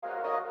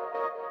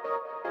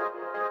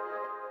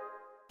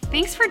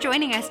Thanks for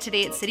joining us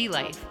today at City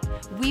Life.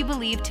 We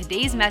believe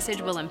today's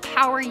message will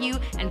empower you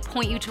and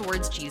point you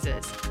towards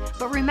Jesus.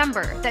 But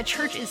remember that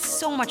church is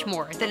so much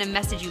more than a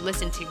message you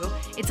listen to.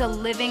 It's a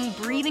living,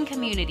 breathing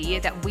community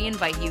that we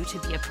invite you to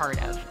be a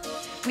part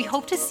of. We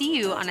hope to see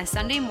you on a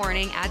Sunday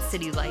morning at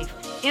City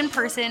Life, in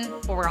person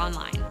or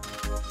online.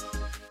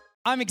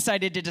 I'm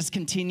excited to just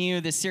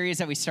continue the series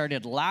that we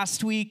started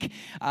last week,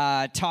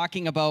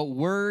 talking about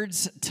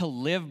words to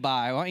live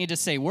by. Why don't you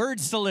just say,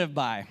 words to live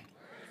by?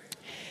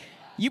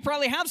 You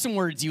probably have some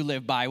words you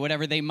live by,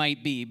 whatever they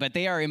might be, but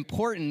they are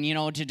important,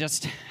 to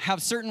just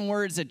have certain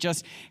words that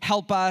just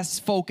help us,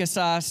 focus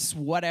us,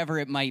 whatever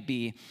it might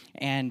be.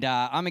 And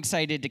I'm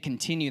excited to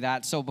continue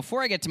that. So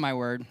before I get to my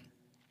word,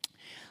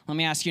 let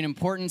me ask you an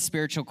important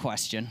spiritual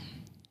question.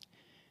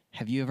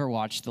 Have you ever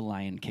watched The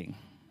Lion King?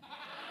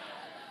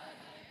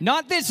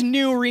 Not this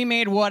new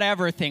remade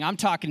whatever thing. I'm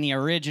talking the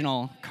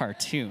original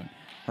cartoon,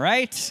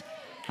 right?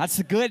 That's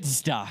the good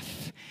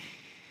stuff.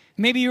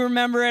 Maybe you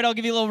remember it. I'll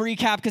give you a little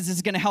recap because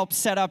it's going to help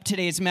set up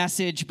today's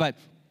message. But,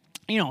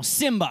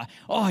 Simba,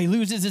 he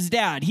loses his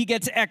dad. He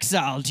gets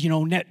exiled.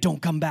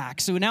 Don't come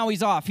back. So now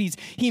he's off.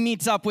 He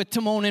meets up with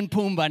Timon and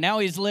Pumbaa. Now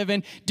he's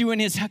doing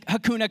his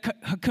Hakuna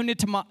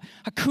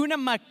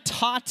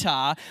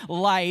Matata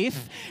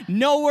life.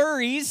 No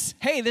worries.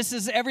 Hey,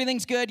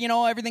 everything's good.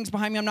 Everything's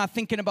behind me. I'm not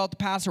thinking about the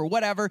past or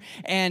whatever.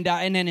 And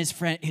then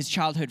his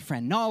childhood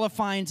friend Nala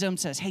finds him,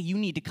 says, hey, you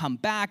need to come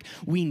back.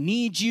 We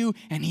need you.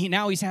 And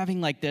he's having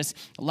like this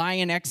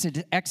lion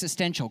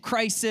existential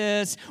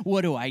crisis.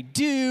 What do I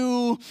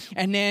do?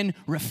 And then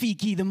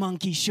Rafiki the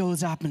monkey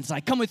shows up and is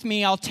like, come with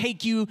me, I'll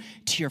take you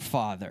to your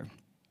father.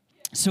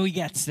 So he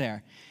gets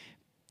there.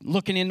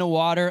 Looking in the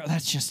water,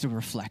 that's just a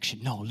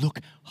reflection. No, look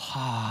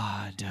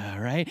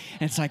harder, right?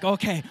 And it's like,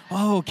 okay,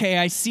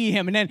 I see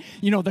him. And then,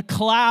 the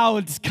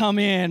clouds come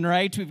in,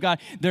 right? We've got,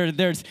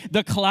 there's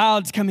the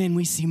clouds come in.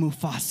 We see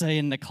Mufasa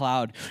in the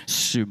cloud.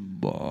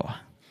 Simba,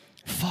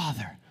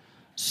 Father,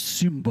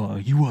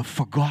 Simba, you have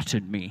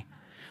forgotten me.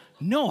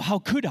 No, how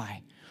could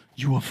I?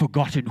 You have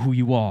forgotten who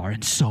you are,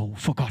 and so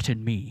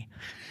forgotten me.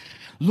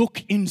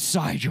 Look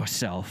inside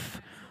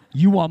yourself.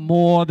 You are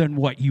more than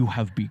what you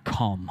have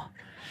become.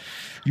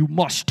 You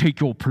must take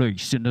your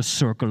place in the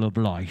circle of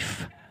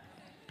life.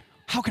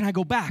 How can I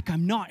go back?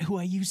 I'm not who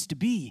I used to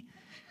be.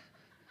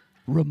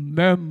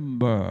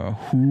 Remember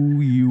who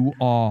you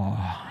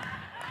are.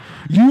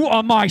 You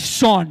are my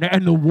son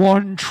and the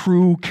one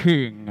true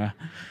king.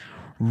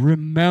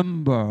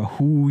 Remember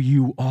who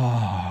you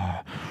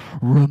are.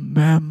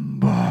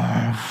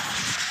 Remember.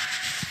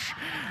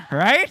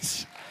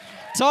 Right?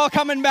 It's all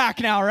coming back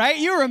now, right?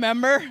 You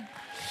remember.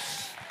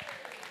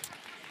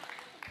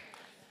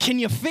 Can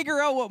you figure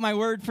out what my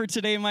word for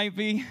today might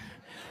be?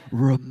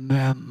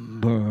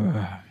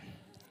 Remember.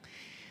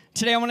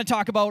 Today I want to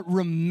talk about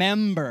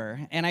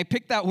remember, and I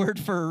picked that word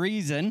for a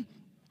reason.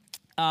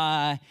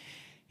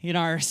 In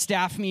our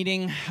staff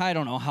meeting, I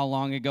don't know how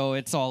long ago,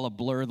 it's all a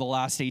blur the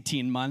last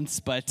 18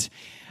 months, but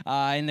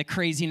in the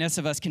craziness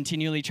of us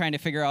continually trying to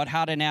figure out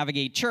how to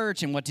navigate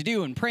church and what to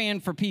do and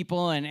praying for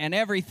people and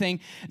everything,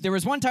 there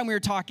was one time we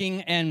were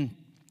talking, and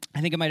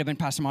I think it might have been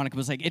Pastor Monica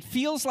was like, it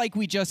feels like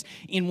we just,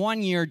 in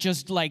 1 year,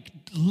 just like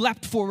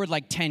leapt forward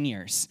like 10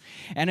 years.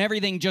 And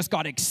everything just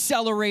got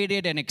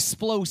accelerated and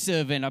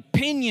explosive and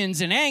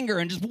opinions and anger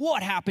and just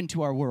what happened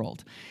to our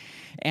world.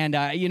 And,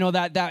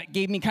 that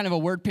gave me kind of a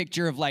word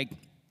picture of like,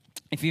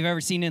 if you've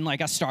ever seen in like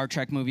a Star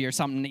Trek movie or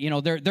something,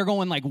 they're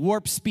going like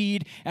warp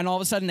speed, and all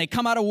of a sudden they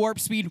come out of warp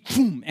speed,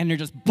 boom, and they're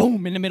just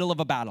boom in the middle of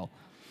a battle.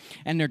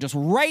 And they're just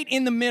right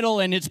in the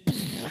middle, and it's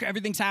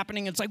everything's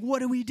happening. It's like, what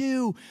do we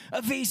do?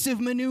 Evasive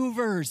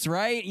maneuvers,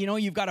 right?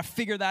 You've got to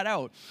figure that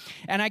out.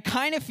 And I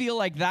kind of feel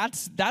like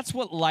that's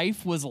what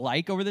life was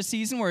like over the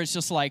season, where it's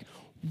just like,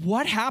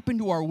 what happened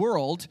to our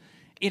world?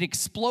 It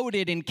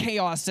exploded in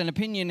chaos and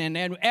opinion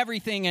and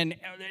everything, and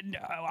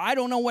I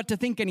don't know what to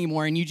think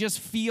anymore, and you just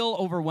feel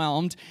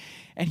overwhelmed,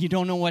 and you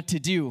don't know what to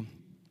do.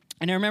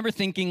 And I remember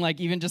thinking,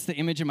 like, even just the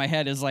image in my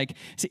head is like,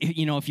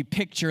 if you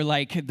picture,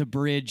 like, the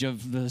bridge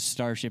of the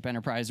Starship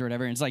Enterprise or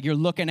whatever, and it's like you're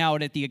looking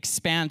out at the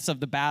expanse of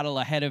the battle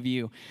ahead of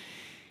you,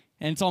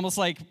 and it's almost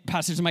like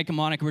Pastors Mike and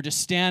Monica were just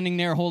standing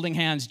there holding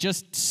hands,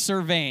 just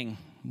surveying,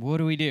 what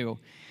do we do?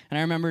 And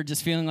I remember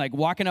just feeling like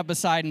walking up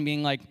beside and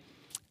being like,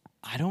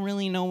 I don't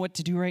really know what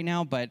to do right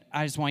now, but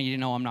I just want you to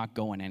know I'm not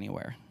going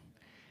anywhere.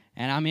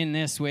 And I'm in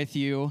this with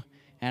you,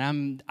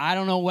 and I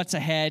don't know what's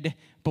ahead,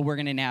 but we're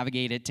going to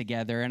navigate it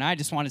together. And I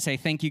just want to say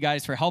thank you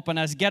guys for helping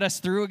us get us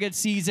through a good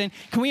season.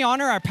 Can we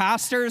honor our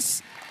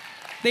pastors?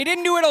 They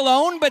didn't do it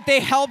alone, but they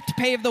helped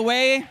pave the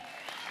way.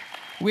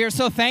 We are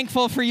so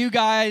thankful for you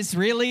guys,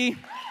 really.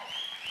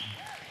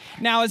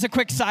 Now, as a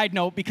quick side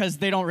note, because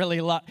they don't really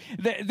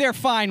they're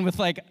fine with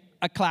like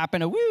a clap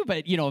and a woo,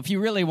 but if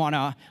you really want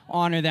to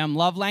honor them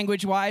love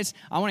language wise,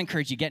 I want to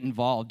encourage you to get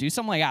involved. Do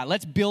something like that.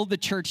 Let's build the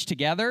church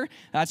together.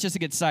 That's just a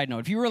good side note.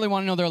 If you really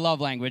want to know their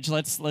love language,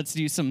 let's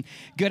do some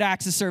good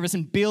acts of service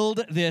and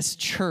build this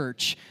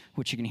church,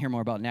 which you can hear more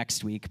about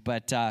next week.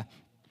 But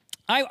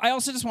I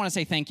also just want to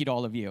say thank you to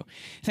all of you.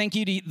 Thank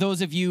you to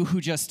those of you who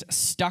just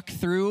stuck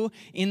through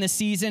in the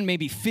season,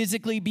 maybe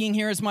physically being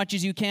here as much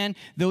as you can.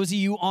 Those of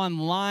you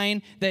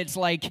online that's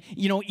like,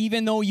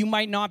 even though you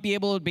might not be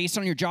able, based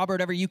on your job or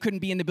whatever, you couldn't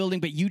be in the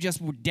building, but you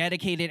just were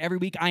dedicated every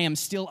week. I am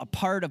still a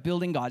part of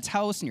building God's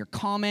house, and you're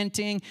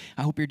commenting.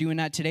 I hope you're doing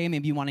that today.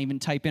 Maybe you want to even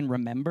type in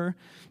remember.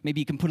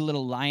 Maybe you can put a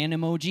little lion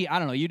emoji. I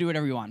don't know. You do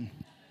whatever you want.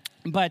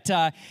 But,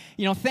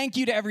 thank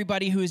you to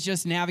everybody who has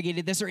just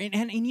navigated this,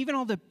 and even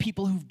all the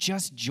people who've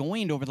just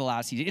joined over the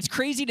last season. It's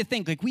crazy to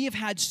think, we have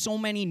had so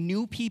many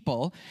new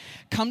people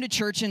come to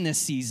church in this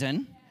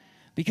season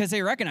because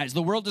they recognize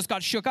the world just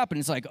got shook up, and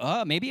it's like,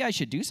 maybe I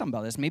should do something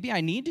about this. Maybe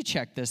I need to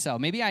check this out.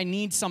 Maybe I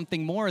need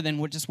something more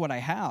than just what I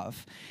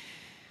have.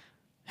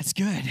 That's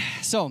good.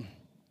 So,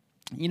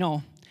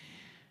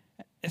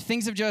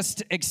 things have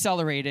just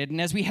accelerated, and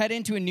as we head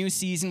into a new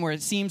season where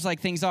it seems like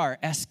things are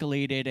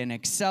escalated and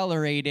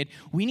accelerated,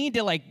 we need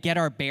to get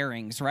our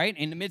bearings, right?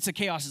 In the midst of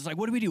chaos, it's like,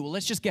 what do we do? Well,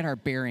 let's just get our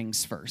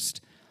bearings first.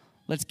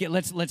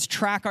 Let's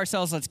track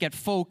ourselves. Let's get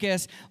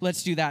focused.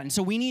 Let's do that. And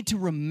so we need to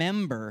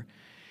remember,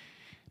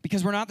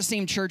 because we're not the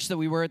same church that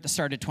we were at the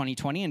start of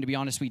 2020, and to be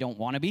honest, we don't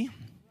want to be.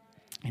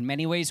 In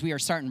many ways, we are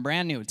starting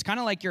brand new. It's kind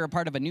of like you're a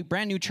part of a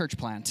brand new church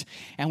plant,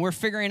 and we're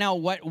figuring out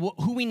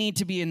who we need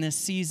to be in this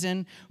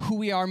season, who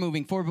we are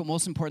moving forward, but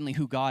most importantly,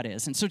 who God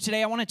is. And so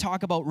today I want to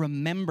talk about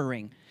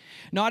remembering,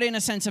 not in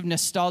a sense of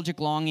nostalgic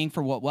longing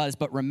for what was,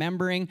 but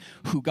remembering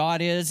who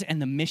God is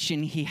and the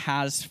mission he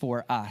has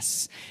for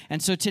us.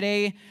 And so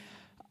today,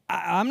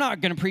 I'm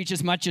not going to preach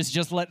as much as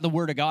just let the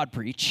Word of God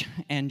preach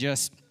and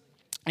just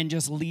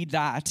lead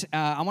that.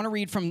 I'm going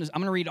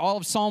to read all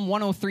of Psalm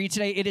 103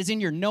 today. It is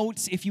in your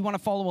notes. If you want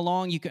to follow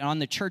along, you can on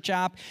the church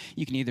app.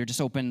 You can either just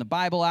open the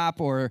Bible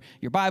app or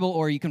your Bible,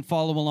 or you can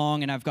follow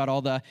along. And I've got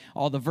all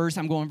the verse.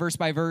 I'm going verse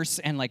by verse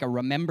and a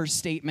remember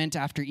statement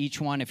after each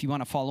one. If you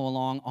want to follow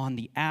along on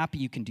the app,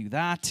 you can do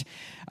that.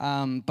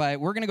 But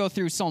we're going to go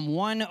through Psalm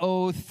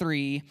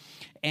 103,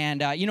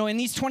 and in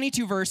these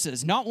 22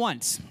 verses, not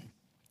once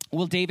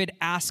will David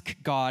ask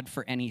God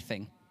for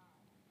anything.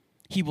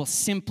 He will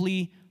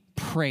simply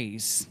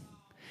praise.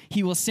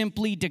 He will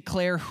simply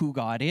declare who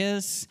God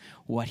is,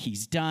 what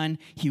he's done.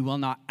 He will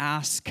not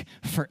ask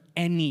for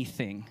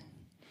anything.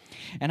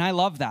 And I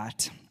love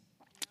that.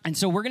 And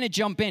so we're going to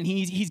jump in.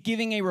 He's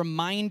giving a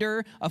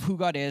reminder of who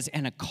God is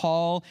and a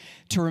call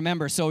to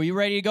remember. So are you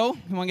ready to go?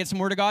 You want to get some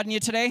Word of God in you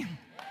today?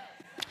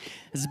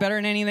 This is better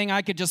than anything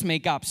I could just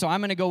make up. So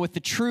I'm going to go with the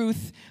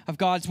truth of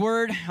God's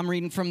Word. I'm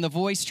reading from the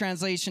Voice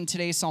translation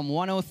today, Psalm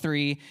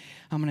 103.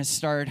 I'm going to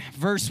start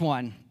verse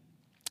 1.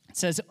 It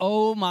says,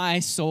 "O my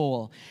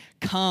soul,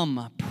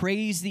 come,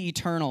 praise the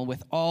Eternal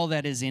with all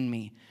that is in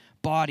me.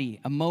 Body,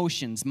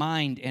 emotions,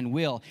 mind, and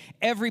will.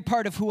 Every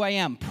part of who I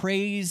am,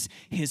 praise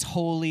his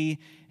holy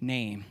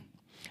name."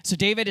 So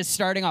David is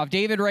starting off.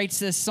 David writes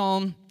this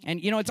psalm,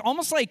 and it's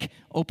almost like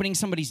opening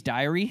somebody's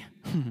diary.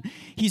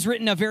 He's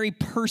written a very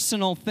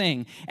personal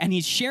thing, and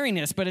he's sharing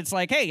this, but it's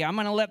like, hey, I'm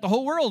going to let the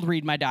whole world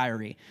read my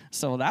diary.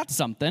 So that's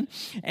something.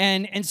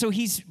 And so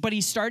he's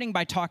starting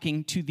by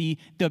talking to the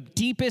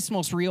deepest,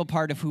 most real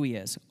part of who he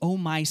is. Oh,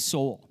 my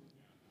soul.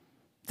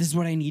 This is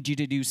what I need you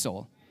to do,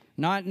 soul.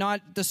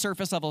 Not the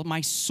surface level,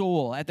 my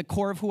soul, at the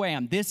core of who I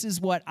am. This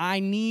is what I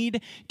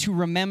need to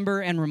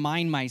remember and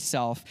remind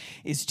myself,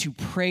 is to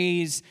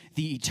praise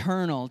the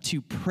Eternal,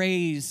 to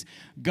praise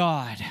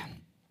God.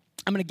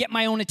 I'm going to get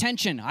my own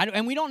attention.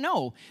 And we don't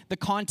know the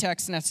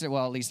context necessarily.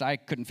 Well, at least I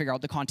couldn't figure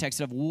out the context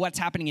of what's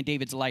happening in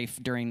David's life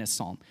during this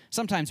psalm.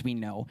 Sometimes we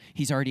know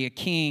he's already a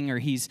king, or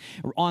he's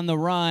on the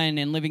run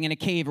and living in a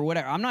cave or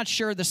whatever. I'm not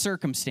sure the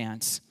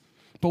circumstance.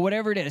 But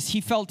whatever it is,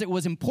 he felt it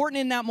was important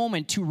in that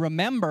moment to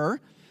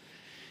remember,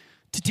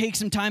 to take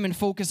some time and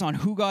focus on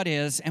who God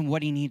is and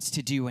what he needs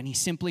to do. And he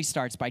simply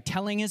starts by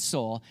telling his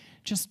soul,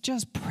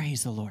 just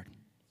praise the Lord.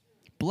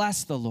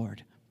 Bless the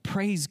Lord.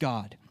 Praise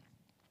God.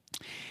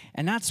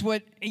 And that's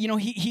what,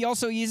 he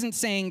also isn't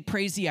saying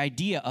praise the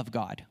idea of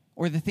God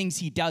or the things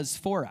he does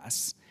for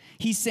us.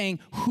 He's saying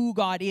who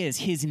God is,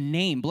 his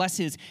name. Bless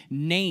his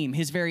name,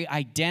 his very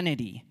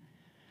identity.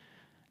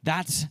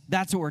 That's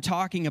what we're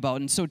talking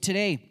about. And so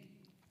today,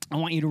 I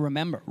want you to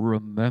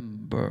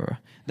remember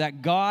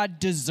that God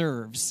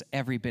deserves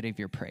every bit of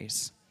your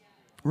praise.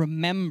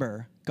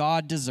 Remember,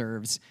 God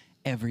deserves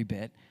every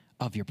bit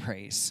of your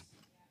praise.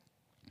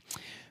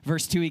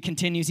 Verse 2, he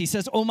continues, he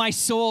says, "O my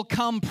soul,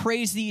 come,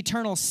 praise the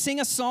Eternal.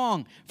 Sing a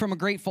song from a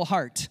grateful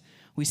heart."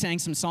 We sang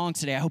some songs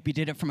today. I hope you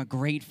did it from a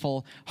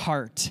grateful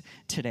heart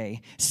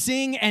today.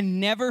 "Sing and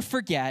never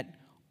forget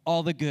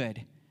all the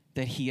good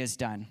that he has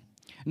done."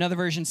 Another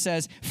version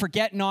says,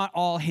 "Forget not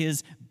all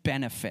his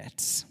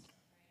benefits."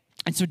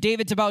 And so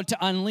David's about to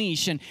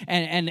unleash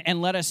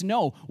and let us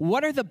know,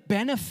 what are the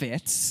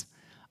benefits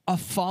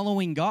of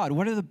following God?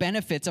 What are the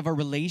benefits of a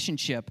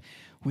relationship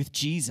with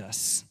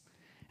Jesus?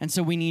 And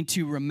so we need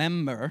to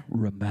remember,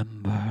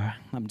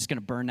 I'm just going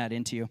to burn that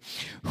into you,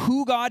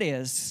 who God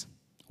is,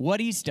 what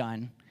he's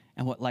done,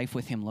 and what life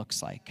with him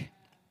looks like.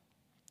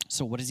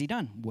 So what has he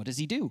done? What does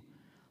he do?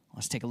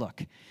 Let's take a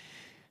look.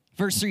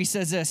 Verse 3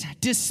 says this,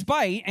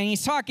 despite, and he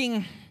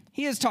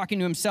is talking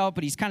to himself,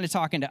 but he's kind of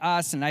talking to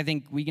us, and I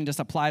think we can just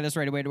apply this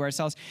right away to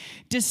ourselves.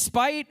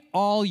 Despite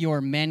all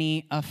your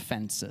many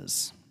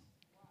offenses.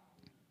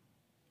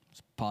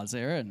 Let's pause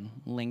there and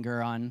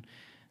linger on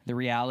the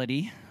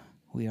reality.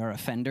 We are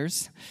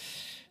offenders,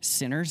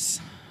 sinners.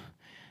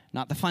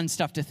 Not the fun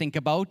stuff to think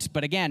about,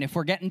 but again, if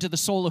we're getting to the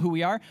soul of who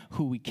we are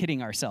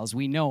kidding ourselves?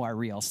 We know our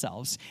real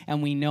selves,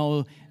 and we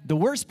know the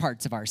worst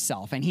parts of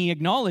ourselves, and he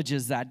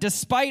acknowledges that.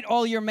 Despite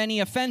all your many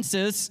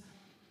offenses,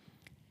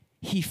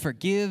 he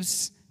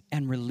forgives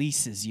and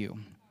releases you.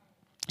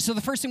 So the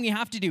first thing we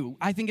have to do,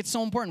 I think it's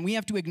so important, we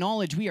have to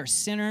acknowledge we are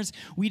sinners,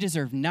 we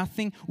deserve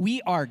nothing,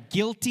 we are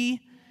guilty,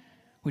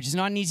 which is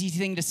not an easy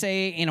thing to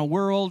say in a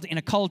world, in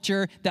a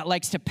culture that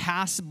likes to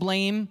pass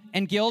blame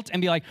and guilt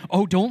and be like,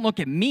 oh, don't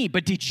look at me,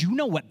 but did you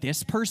know what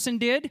this person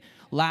did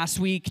last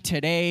week,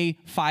 today,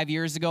 5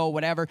 years ago,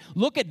 whatever?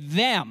 Look at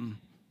them.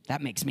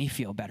 That makes me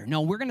feel better.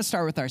 No, we're going to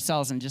start with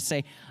ourselves and just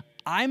say,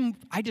 I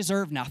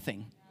deserve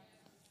nothing.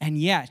 And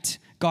yet,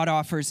 God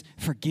offers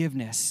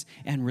forgiveness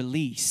and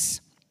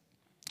release.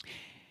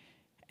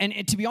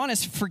 And to be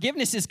honest,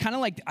 forgiveness is kind of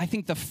like, I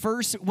think the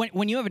first,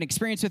 when you have an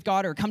experience with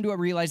God or come to a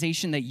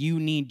realization that you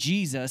need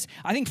Jesus,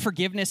 I think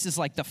forgiveness is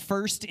like the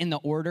first in the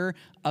order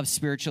of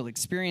spiritual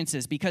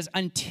experiences, because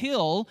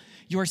until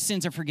your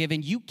sins are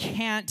forgiven, you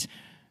can't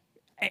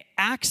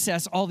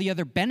access all the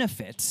other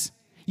benefits.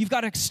 You've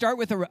got to start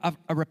with a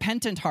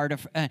repentant heart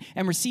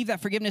and receive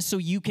that forgiveness so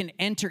you can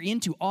enter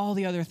into all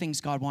the other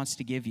things God wants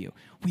to give you.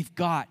 We've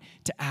got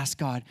to ask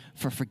God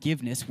for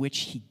forgiveness, which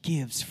he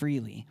gives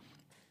freely.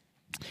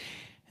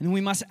 And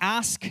we must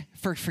ask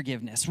for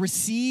forgiveness,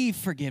 receive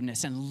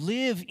forgiveness, and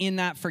live in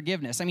that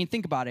forgiveness. I mean,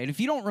 think about it. If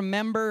you don't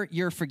remember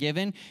you're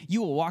forgiven, you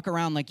will walk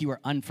around like you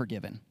are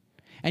unforgiven.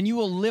 And you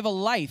will live a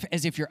life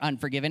as if you're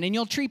unforgiven, and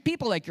you'll treat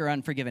people like you're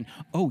unforgiven.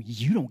 Oh,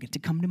 you don't get to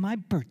come to my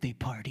birthday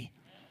party.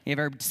 You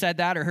ever said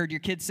that or heard your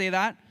kids say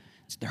that?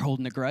 They're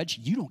holding a grudge.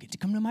 You don't get to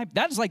come to my...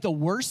 That is like the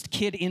worst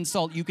kid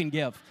insult you can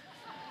give.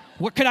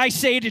 What could I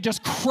say to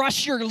just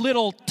crush your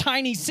little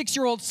tiny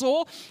 6-year-old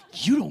soul?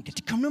 You don't get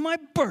to come to my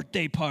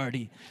birthday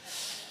party.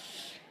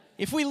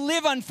 If we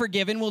live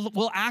unforgiven,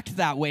 we'll act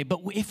that way. But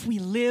if we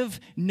live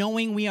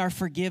knowing we are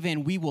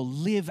forgiven, we will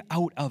live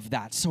out of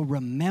that. So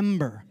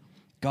remember,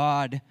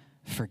 God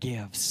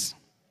forgives.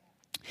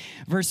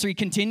 Verse 3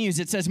 continues.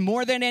 It says,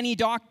 more than any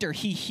doctor,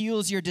 he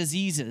heals your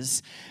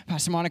diseases.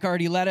 Pastor Monica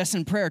already led us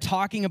in prayer,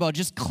 talking about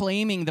just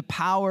claiming the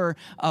power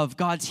of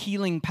God's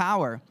healing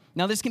power.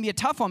 Now, this can be a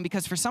tough one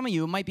because for some of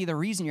you, it might be the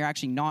reason you're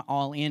actually not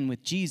all in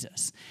with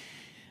Jesus.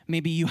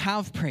 Maybe you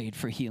have prayed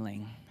for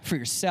healing for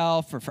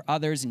yourself or for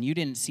others and you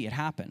didn't see it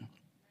happen.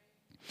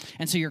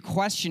 And so you're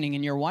questioning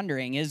and you're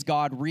wondering, is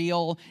God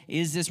real?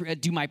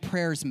 Do my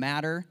prayers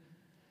matter?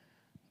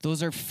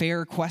 Those are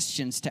fair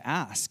questions to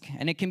ask,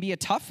 and it can be a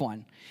tough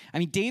one. I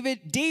mean,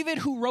 David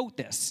who wrote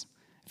this,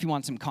 if you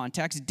want some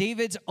context,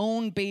 David's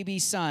own baby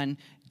son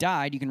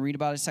died. You can read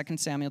about it in 2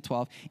 Samuel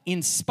 12.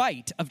 In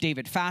spite of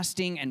David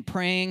fasting and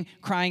praying,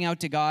 crying out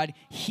to God,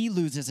 he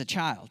loses a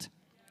child.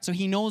 So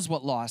he knows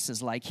what loss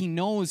is like. He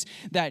knows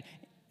that,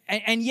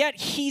 and yet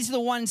he's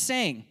the one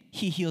saying,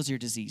 he heals your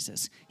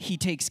diseases. He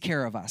takes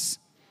care of us.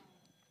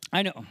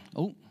 I know.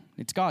 Oh,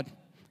 it's God.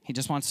 He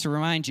just wants to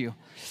remind you.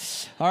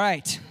 All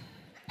right.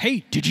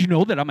 Hey, did you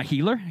know that I'm a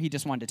healer? He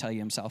just wanted to tell you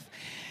himself.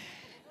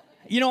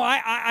 You know,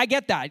 I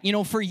get that. You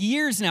know, for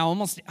years now,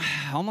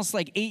 almost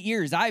like 8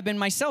 years, I've been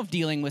myself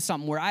dealing with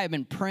something where I have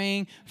been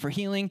praying for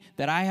healing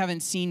that I haven't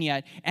seen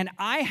yet. And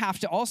I have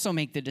to also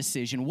make the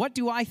decision, what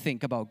do I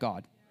think about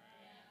God?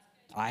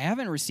 I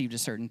haven't received a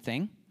certain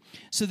thing.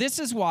 So this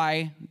is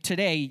why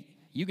today,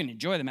 you can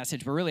enjoy the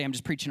message, but really I'm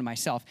just preaching to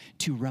myself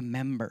to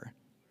remember.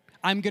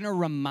 I'm going to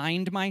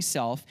remind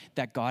myself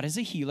that God is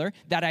a healer,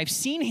 that I've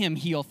seen him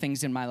heal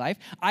things in my life.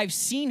 I've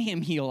seen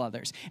him heal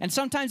others. And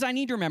sometimes I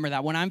need to remember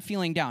that when I'm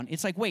feeling down.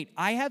 It's like, wait,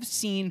 I have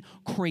seen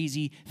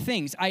crazy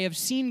things. I have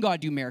seen God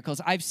do miracles.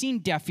 I've seen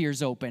deaf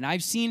ears open.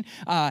 I've seen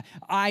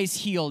eyes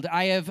healed.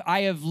 I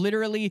have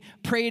literally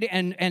prayed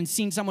and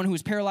seen someone who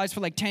was paralyzed for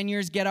like 10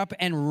 years get up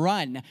and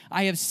run.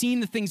 I have seen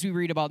the things we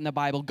read about in the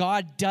Bible.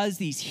 God does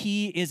these.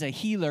 He is a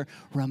healer.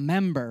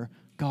 Remember,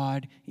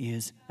 God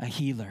is a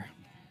healer.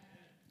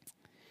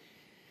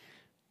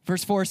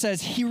 Verse 4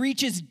 says, he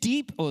reaches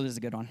deep, oh, this is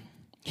a good one.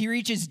 He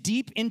reaches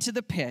deep into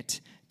the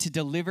pit to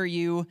deliver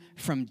you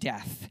from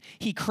death.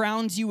 He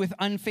crowns you with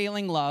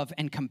unfailing love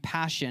and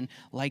compassion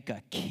like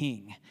a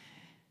king.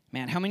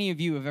 Man, how many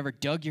of you have ever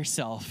dug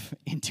yourself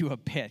into a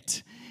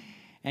pit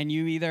and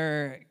you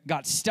either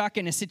got stuck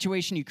in a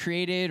situation you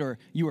created or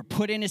you were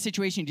put in a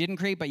situation you didn't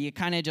create, but you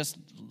kind of just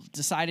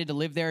decided to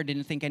live there,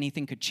 didn't think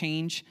anything could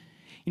change?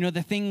 You know,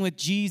 the thing with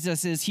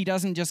Jesus is he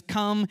doesn't just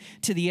come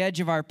to the edge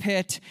of our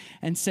pit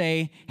and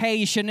say, hey,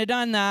 you shouldn't have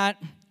done that,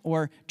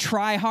 or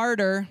try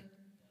harder.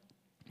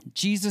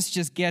 Jesus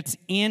just gets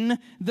in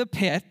the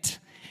pit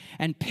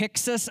and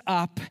picks us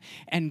up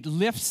and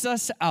lifts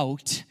us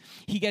out.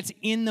 He gets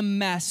in the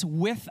mess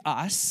with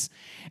us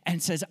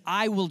and says,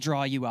 I will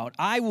draw you out.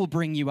 I will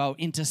bring you out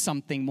into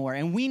something more.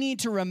 And we need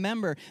to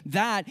remember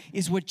that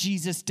is what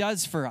Jesus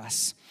does for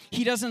us.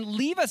 He doesn't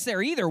leave us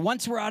there either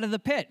once we're out of the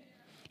pit.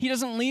 He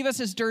doesn't leave us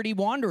as dirty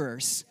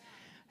wanderers.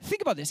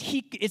 Think about this.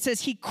 It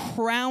says he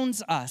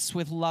crowns us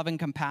with love and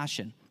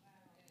compassion,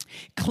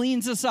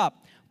 cleans us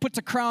up, puts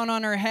a crown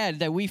on our head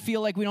that we feel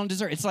like we don't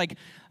deserve. It's like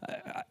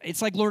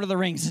Lord of the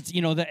Rings. It's,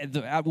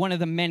 one of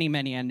the many,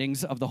 many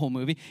endings of the whole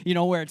movie,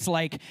 where it's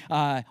like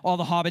all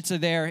the hobbits are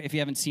there. If you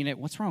haven't seen it,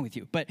 what's wrong with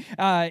you? But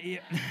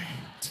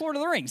it's Lord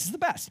of the Rings. It's the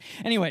best.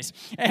 Anyways,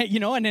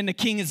 and then the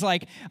king is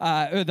like,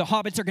 the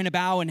hobbits are going to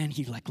bow, and then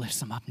he like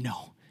lifts them up.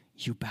 No.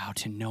 You bow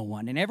to no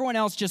one. And everyone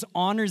else just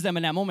honors them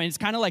in that moment. It's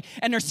kind of like,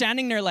 and they're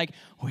standing there like,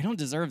 we don't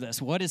deserve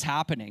this. What is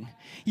happening?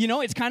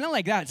 It's kind of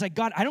like that. It's like,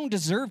 God, I don't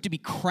deserve to be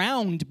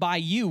crowned by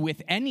you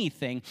with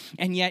anything.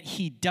 And yet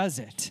he does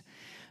it.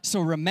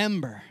 So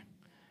remember,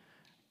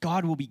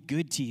 God will be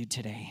good to you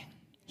today.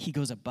 He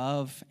goes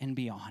above and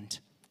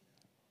beyond.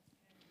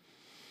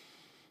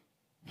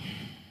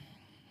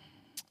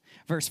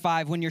 Verse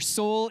 5, when your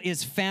soul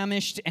is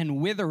famished and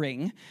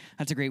withering,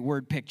 that's a great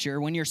word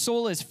picture. When your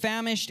soul is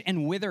famished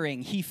and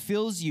withering, he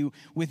fills you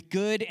with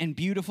good and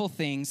beautiful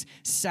things,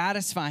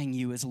 satisfying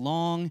you as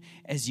long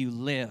as you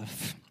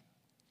live.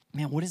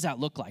 Man, what does that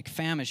look like?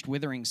 Famished,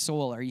 withering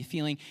soul. Are you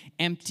feeling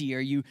empty? Are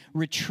you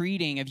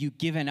retreating? Have you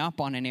given up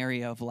on an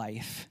area of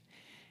life?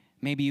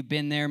 Maybe you've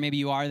been there. Maybe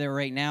you are there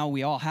right now.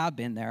 We all have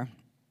been there.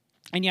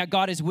 And yet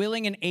God is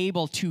willing and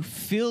able to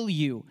fill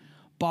you,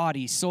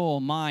 body, soul,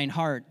 mind,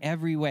 heart,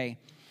 every way,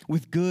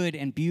 with good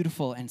and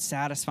beautiful and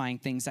satisfying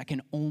things that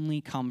can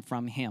only come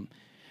from him.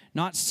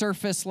 Not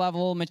surface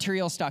level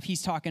material stuff.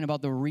 He's talking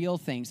about the real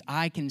things.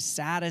 I can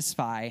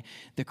satisfy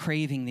the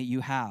craving that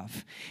you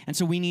have. And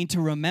so we need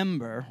to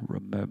remember,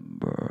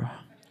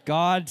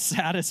 God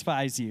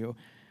satisfies you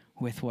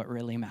with what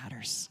really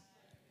matters.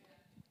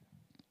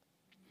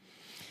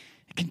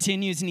 It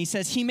continues and he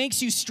says, he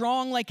makes you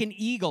strong like an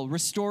eagle,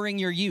 restoring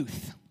your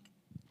youth.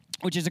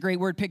 Which is a great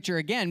word picture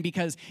again,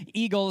 because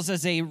eagles,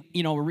 as they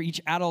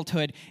reach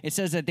adulthood, it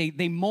says that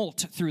they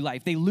molt through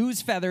life. They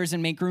lose feathers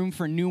and make room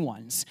for new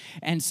ones.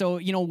 And so,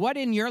 what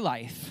in your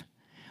life,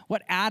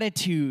 what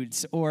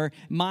attitudes or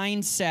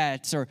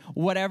mindsets or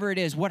whatever it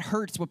is, what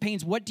hurts, what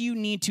pains, what do you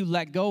need to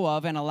let go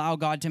of and allow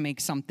God to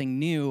make something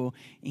new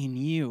in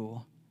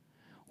you?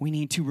 We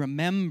need to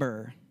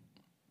remember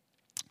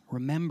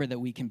that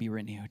we can be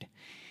renewed.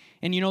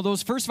 And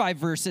those first 5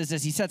 verses,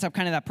 as he sets up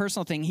kind of that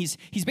personal thing, he's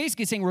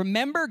basically saying,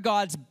 remember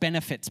God's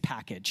benefits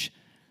package.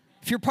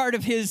 If you're part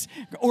of his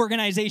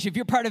organization, if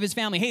you're part of his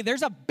family, hey,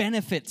 there's a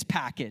benefits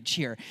package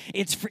here.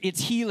 It's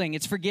healing,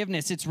 it's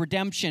forgiveness, it's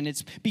redemption,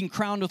 it's being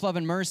crowned with love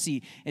and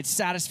mercy, it's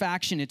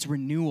satisfaction, it's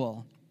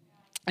renewal.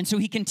 And so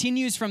he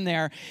continues from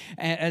there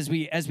as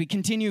we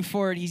continue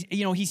forward.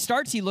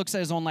 He looks at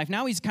his own life.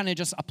 Now he's kind of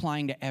just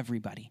applying to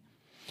everybody.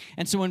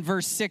 And so in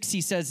verse 6,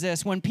 he says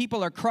this, when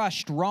people are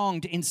crushed,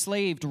 wronged,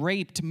 enslaved,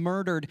 raped,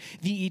 murdered,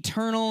 the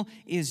Eternal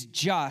is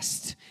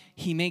just.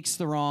 He makes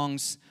the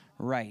wrongs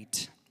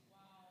right.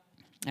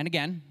 And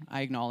again,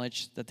 I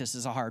acknowledge that this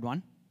is a hard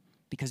one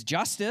because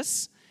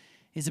justice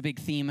is a big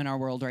theme in our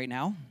world right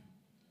now.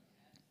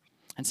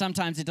 And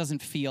sometimes it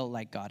doesn't feel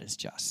like God is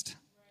just.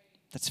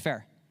 That's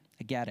fair.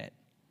 I get it.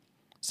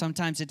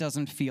 Sometimes it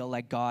doesn't feel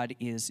like God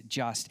is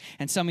just.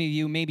 And some of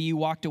you, maybe you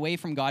walked away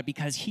from God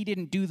because he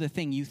didn't do the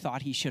thing you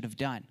thought he should have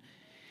done.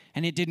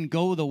 And it didn't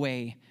go the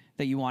way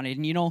that you wanted.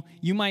 And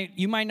you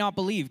might not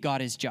believe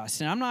God is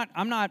just. And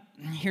I'm not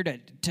here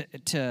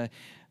to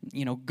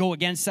go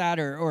against that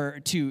or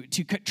to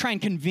try and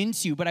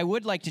convince you, but I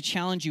would like to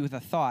challenge you with a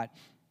thought.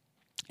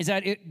 Is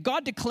that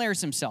God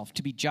declares himself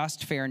to be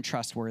just, fair, and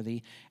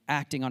trustworthy,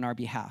 acting on our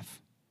behalf.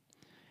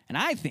 And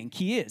I think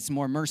he is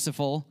more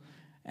merciful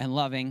and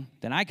loving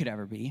than I could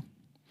ever be.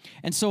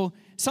 And so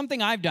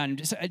something I've done,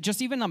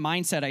 just even the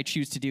mindset I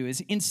choose to do,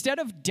 is instead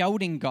of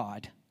doubting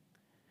God,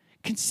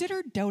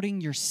 consider doubting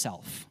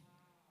yourself.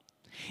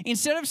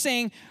 Instead of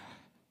saying,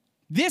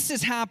 this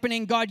is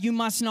happening, God, you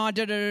must not,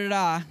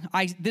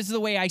 this is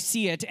the way I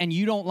see it, and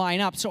you don't line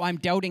up, so I'm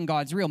doubting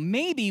God's real.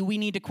 Maybe we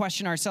need to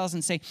question ourselves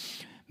and say,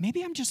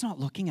 maybe I'm just not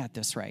looking at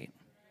this right.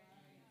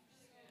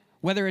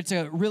 Whether it's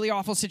a really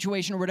awful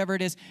situation or whatever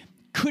it is,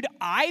 could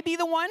I be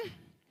the one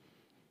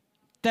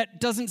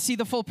that doesn't see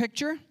the full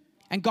picture?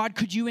 And God,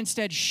 could you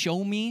instead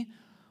show me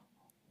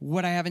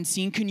what I haven't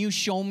seen? Can you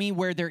show me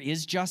where there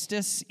is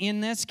justice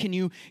in this? Can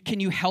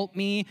you help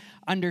me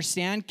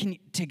understand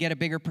to get a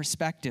bigger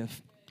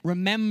perspective?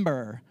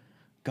 Remember,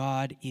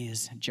 God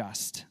is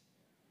just.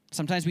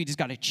 Sometimes we just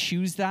got to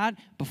choose that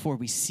before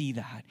we see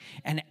that.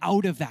 And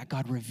out of that,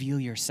 God, reveal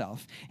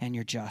yourself and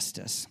your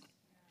justice.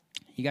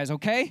 You guys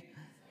okay?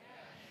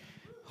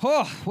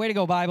 Oh, way to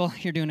go, Bible.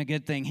 You're doing a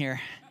good thing here.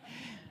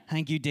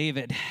 Thank you,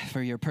 David,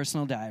 for your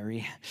personal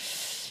diary.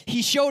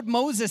 He showed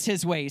Moses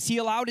his ways. He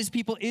allowed his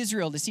people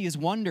Israel to see his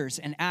wonders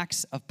and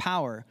acts of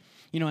power.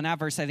 In that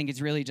verse, I think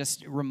it's really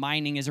just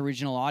reminding his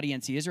original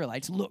audience, the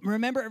Israelites, look,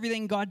 remember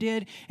everything God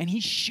did? And he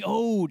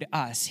showed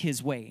us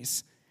his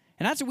ways.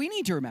 And that's what we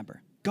need to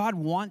remember. God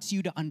wants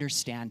you to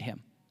understand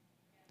him.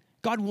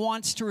 God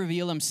wants to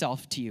reveal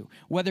himself to you.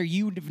 Whether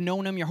you've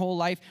known him your whole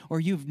life or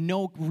you've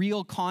no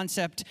real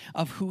concept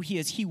of who he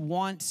is, he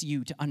wants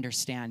you to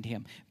understand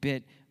him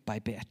bit by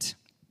bit.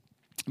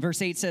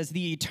 Verse 8 says,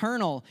 the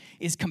eternal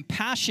is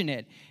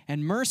compassionate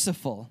and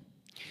merciful.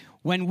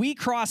 When we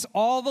cross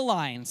all the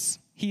lines,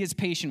 he is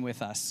patient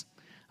with us.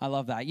 I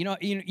love that.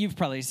 You've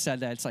probably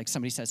said that. It's like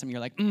somebody says something,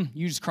 you're like,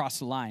 you just crossed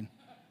the line.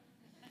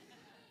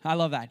 I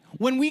love that.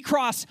 When we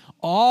cross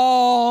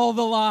all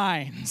the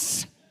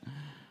lines,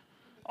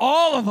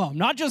 all of them,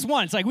 not just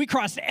one. It's like we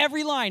crossed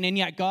every line, and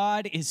yet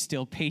God is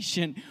still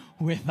patient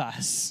with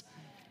us.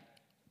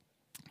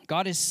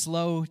 God is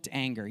slow to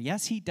anger.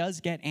 Yes, he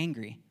does get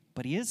angry,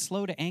 but he is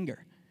slow to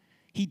anger.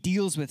 He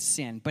deals with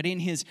sin, but in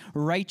his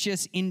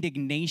righteous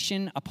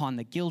indignation upon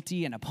the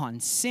guilty and upon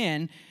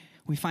sin,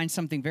 we find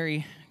something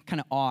very kind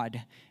of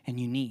odd and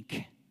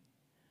unique.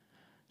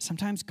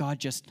 Sometimes God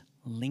just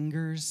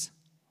lingers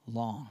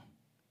long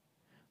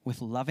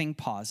with loving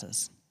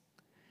pauses,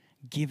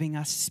 giving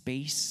us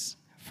space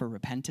for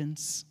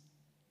repentance,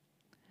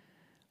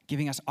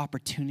 giving us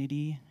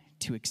opportunity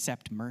to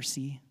accept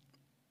mercy.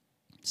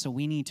 So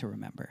we need to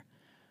remember,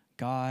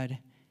 God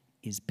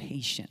is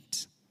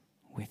patient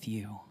with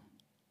you.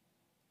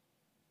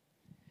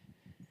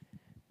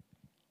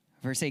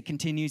 Verse 8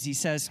 continues, he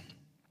says,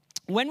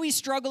 when we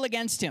struggle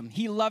against him,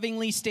 he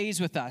lovingly stays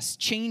with us,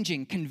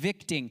 changing,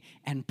 convicting,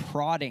 and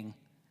prodding.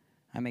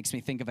 That makes me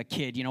think of a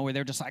kid, where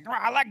they're just like,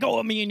 let go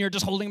of me, and you're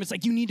just holding him. It's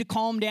like, you need to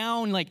calm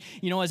down. Like,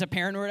 as a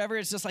parent or whatever,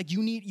 it's just like,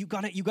 you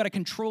gotta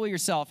control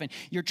yourself, and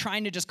you're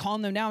trying to just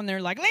calm them down, and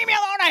they're like, leave me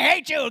alone, I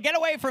hate you, get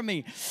away from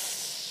me.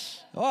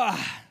 Oh.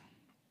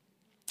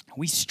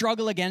 We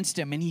struggle against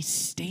him, and he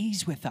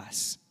stays with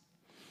us.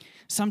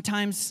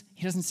 Sometimes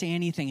he doesn't say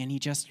anything, and he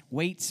just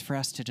waits for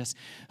us to just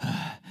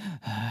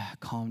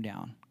calm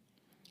down.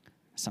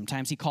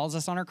 Sometimes he calls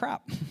us on our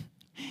crap.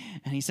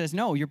 And he says,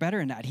 no, you're better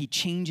than that. He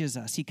changes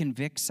us. He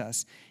convicts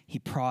us. He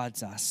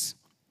prods us.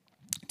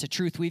 It's a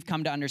truth we've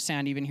come to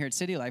understand even here at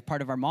City Life,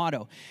 part of our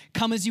motto.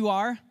 Come as you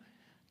are,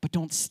 but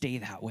don't stay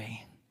that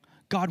way.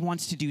 God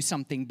wants to do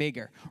something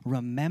bigger.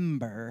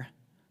 Remember,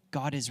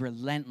 God is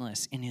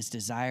relentless in his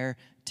desire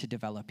to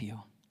develop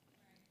you.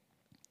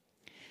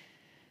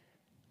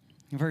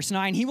 Verse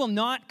 9, he will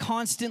not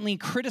constantly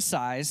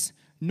criticize,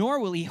 nor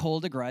will he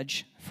hold a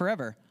grudge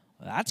forever.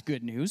 Well, that's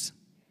good news.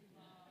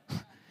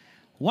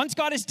 Once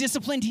God has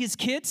disciplined his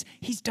kids,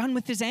 he's done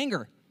with his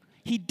anger.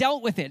 He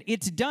dealt with it.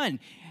 It's done.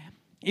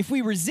 If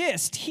we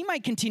resist, he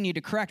might continue to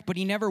correct, but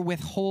he never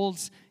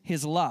withholds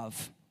his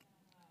love.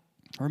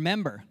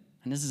 Remember,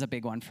 and this is a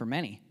big one for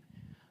many,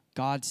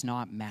 God's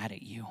not mad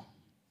at you.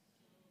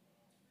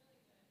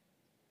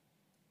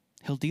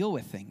 He'll deal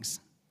with things,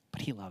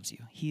 but he loves you.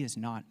 He is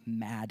not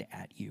mad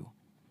at you.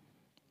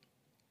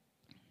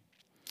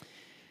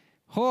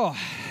 Oh,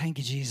 thank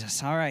you,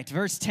 Jesus. All right,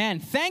 verse 10.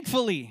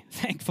 Thankfully,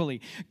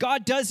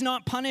 God does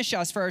not punish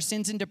us for our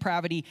sins and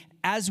depravity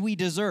as we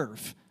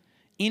deserve.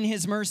 In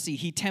his mercy,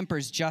 he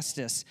tempers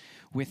justice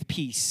with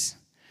peace.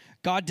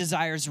 God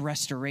desires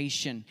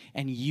restoration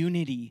and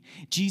unity.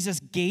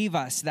 Jesus gave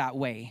us that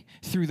way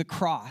through the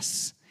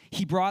cross.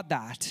 He brought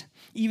that,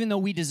 even though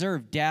we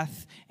deserve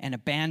death and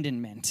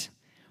abandonment.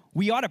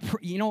 We ought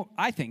to,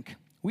 I think,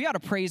 we ought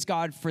to praise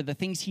God for the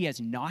things he has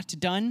not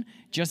done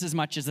just as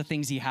much as the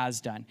things he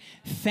has done.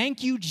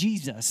 Thank you,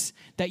 Jesus,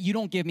 that you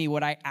don't give me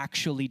what I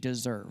actually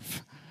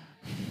deserve.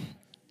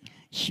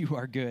 You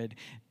are good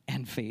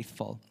and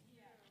faithful.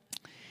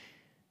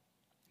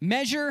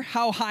 Measure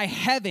how high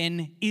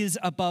heaven is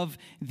above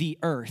the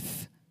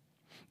earth.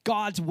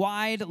 God's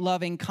wide,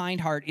 loving,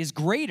 kind heart is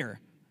greater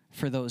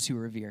for those who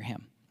revere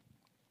him.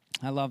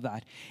 I love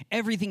that.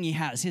 Everything he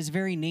has, his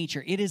very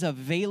nature, it is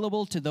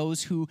available to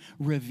those who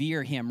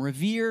revere him.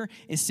 Revere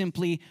is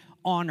simply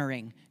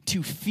honoring,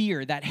 to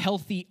fear, that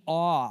healthy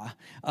awe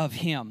of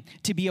him,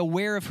 to be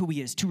aware of who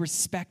he is, to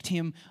respect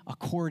him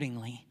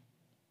accordingly.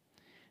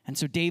 And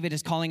so David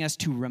is calling us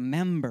to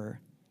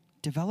remember,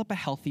 develop a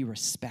healthy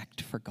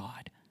respect for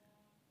God.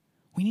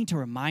 We need to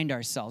remind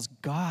ourselves,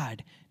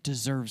 God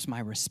deserves my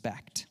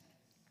respect.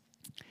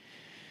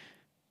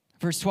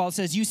 Verse 12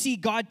 says, you see,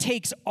 God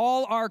takes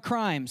all our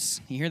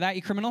crimes. You hear that,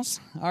 you criminals?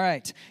 All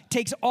right.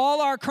 Takes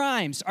all our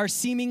crimes, our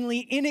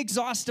seemingly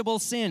inexhaustible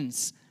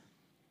sins,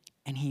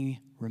 and he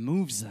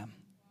removes them.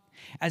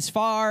 As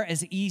far as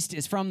the east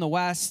is from the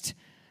west,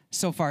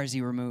 so far as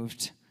he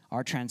removed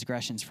our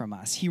transgressions from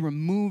us. He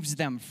removes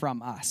them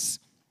from us.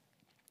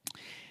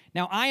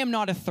 Now, I am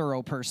not a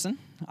thorough person.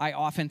 I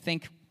often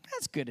think,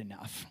 that's good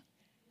enough.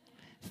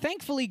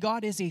 Thankfully,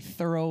 God is a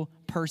thorough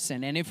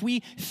person. And if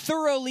we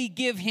thoroughly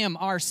give him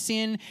our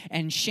sin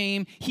and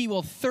shame, he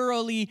will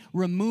thoroughly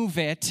remove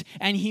it,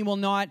 and he will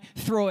not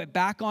throw it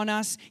back on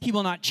us. He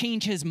will not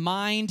change his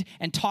mind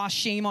and toss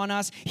shame on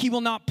us. He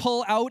will not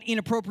pull out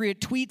inappropriate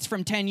tweets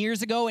from 10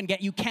 years ago and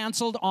get you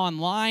canceled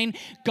online.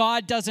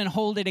 God doesn't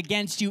hold it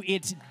against you.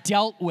 It's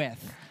dealt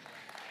with.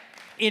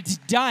 It's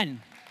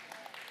done.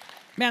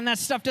 Man, that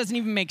stuff doesn't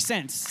even make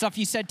sense. Stuff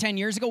you said 10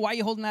 years ago, why are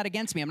you holding that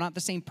against me? I'm not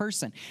the same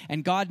person.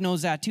 And God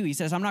knows that too. He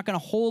says, I'm not going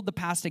to hold the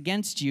past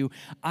against you.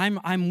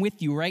 I'm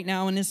with you right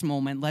now in this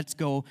moment. Let's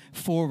go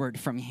forward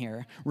from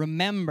here.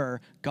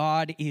 Remember,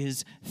 God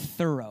is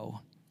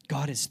thorough.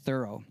 God is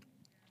thorough.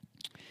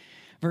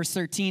 Verse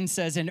 13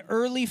 says, An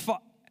earthly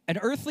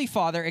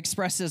father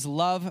expresses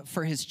love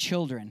for his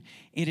children.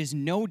 It is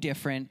no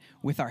different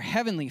with our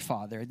heavenly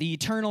Father. The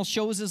eternal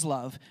shows his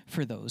love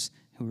for those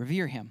who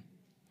revere him.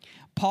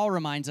 Paul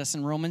reminds us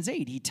in Romans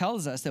 8, he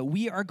tells us that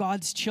we are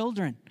God's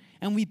children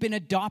and we've been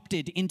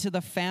adopted into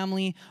the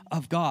family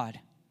of God.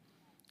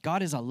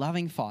 God is a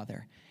loving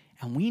Father,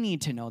 and we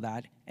need to know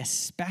that,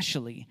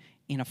 especially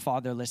in a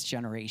fatherless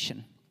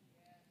generation.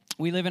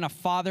 We live in a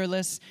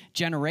fatherless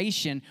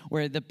generation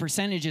where the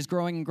percentage is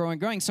growing and growing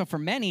and growing. So for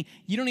many,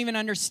 you don't even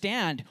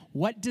understand,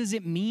 what does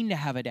it mean to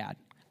have a dad?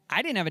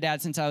 I didn't have a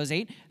dad since I was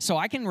 8, so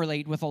I can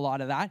relate with a lot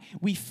of that.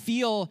 We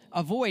feel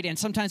a void, and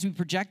sometimes we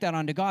project that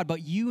onto God,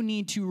 but you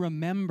need to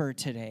remember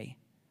today,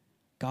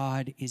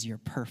 God is your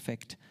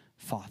perfect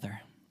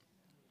Father.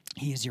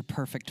 He is your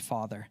perfect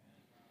Father.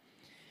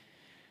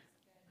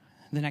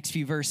 The next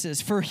few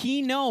verses, for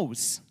he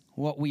knows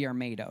what we are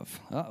made of.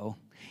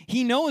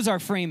 He knows our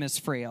frame is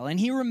frail, and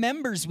he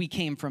remembers we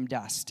came from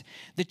dust.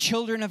 The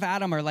children of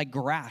Adam are like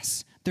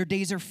grass. Their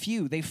days are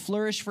few. They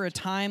flourish for a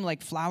time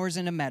like flowers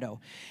in a meadow.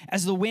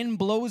 As the wind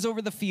blows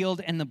over the field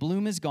and the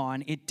bloom is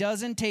gone, it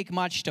doesn't take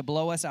much to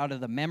blow us out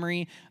of the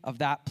memory of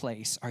that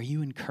place. Are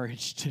you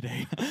encouraged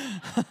today?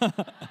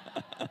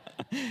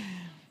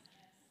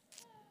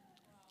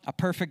 A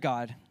perfect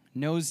God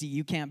knows that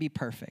you can't be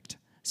perfect,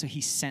 so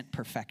he sent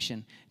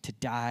perfection to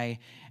die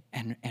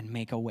and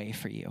make a way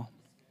for you.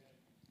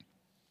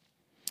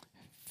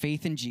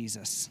 Faith in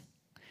Jesus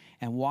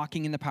and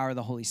walking in the power of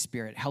the Holy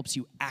Spirit helps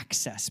you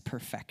access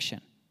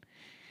perfection.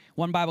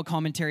 One Bible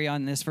commentary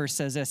on this verse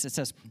says this. It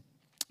says,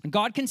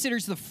 God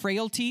considers the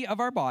frailty of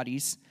our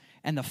bodies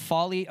and the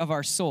folly of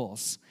our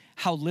souls,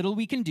 how little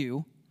we can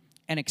do,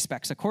 and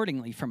expects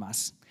accordingly from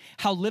us,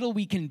 how little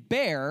we can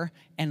bear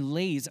and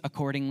lays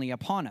accordingly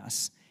upon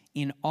us,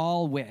 in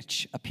all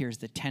which appears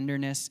the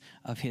tenderness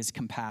of his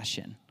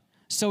compassion.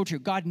 So true.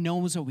 God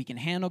knows what we can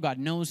handle. God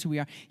knows who we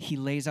are. He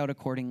lays out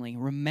accordingly.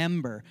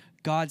 Remember,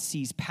 God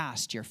sees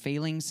past your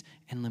failings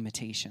and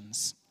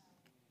limitations.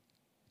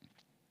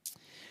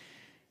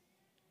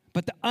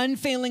 But the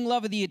unfailing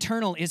love of the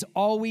eternal is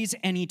always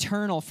and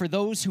eternal for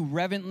those who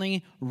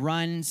reverently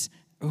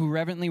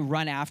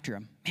run after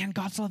him. Man,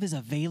 God's love is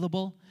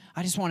available.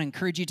 I just want to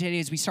encourage you today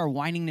as we start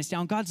winding this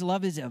down. God's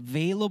love is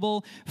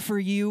available for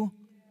you.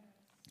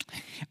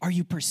 Are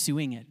you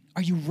pursuing it?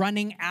 Are you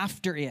running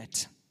after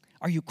it?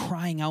 Are you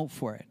crying out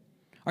for it?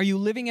 Are you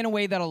living in a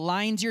way that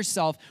aligns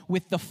yourself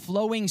with the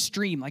flowing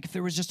stream? Like if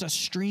there was just a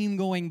stream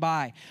going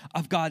by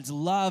of God's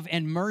love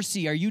and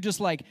mercy, are you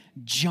just like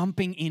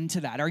jumping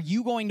into that? Are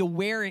you going to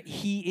where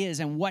he is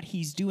and what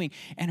he's doing?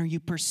 And are you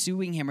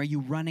pursuing him? Are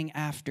you running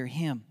after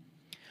him?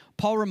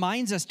 Paul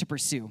reminds us to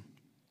pursue.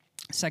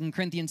 2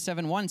 Corinthians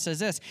 7:1 says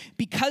this,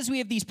 because we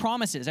have these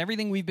promises,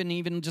 everything we've been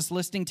even just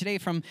listing today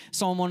from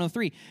Psalm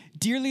 103,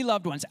 dearly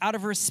loved ones, out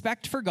of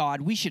respect for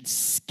God, we should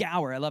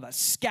scour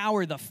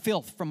the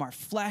filth from our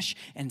flesh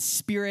and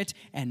spirit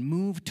and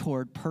move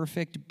toward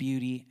perfect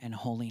beauty and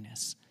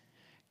holiness.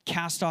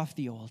 Cast off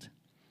the old,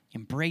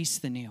 embrace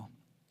the new.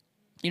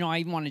 You know, I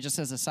even want to just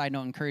as a side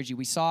note encourage you.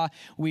 We saw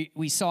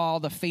all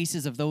the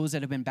faces of those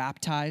that have been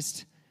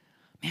baptized.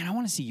 Man, I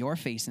want to see your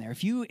face in there.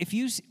 If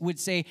you would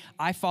say,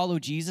 I follow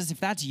Jesus, if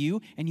that's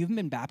you and you haven't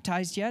been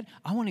baptized yet,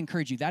 I want to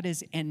encourage you. That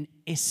is an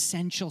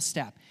essential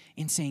step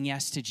in saying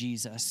yes to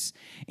Jesus,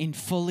 in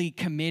fully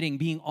committing,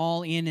 being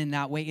all in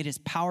that way. It is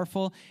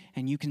powerful,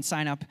 and you can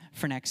sign up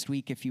for next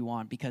week if you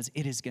want, because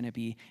it is going to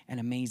be an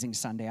amazing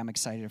Sunday. I'm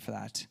excited for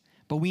that.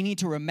 But we need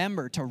to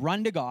remember to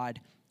run to God.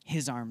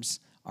 His arms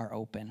are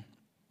open.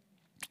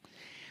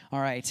 All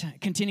right,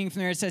 continuing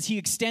from there, it says, he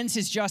extends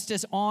his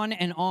justice on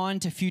and on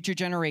to future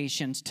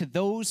generations, to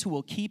those who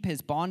will keep his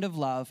bond of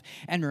love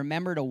and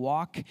remember to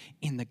walk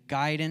in the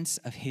guidance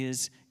of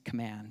his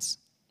commands.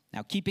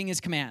 Now, keeping his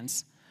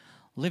commands,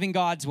 living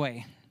God's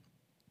way,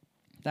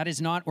 that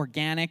is not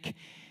organic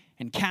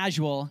and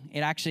casual. It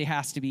actually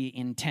has to be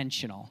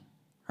intentional,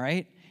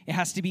 right? It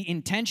has to be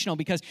intentional,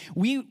 because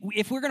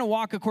if we're going to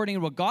walk according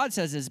to what God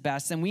says is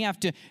best, then we have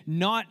to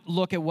not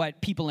look at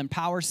what people in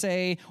power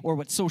say or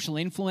what social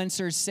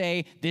influencers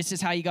say. This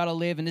is how you got to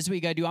live and this is what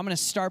you got to do. I'm going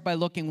to start by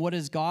looking, what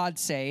does God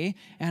say?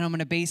 And I'm going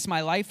to base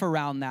my life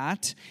around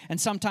that. And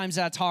sometimes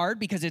that's hard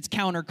because it's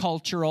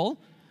countercultural.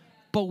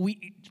 But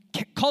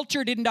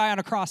culture didn't die on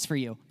a cross for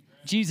you.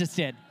 Jesus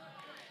did.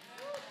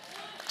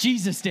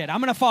 Jesus did.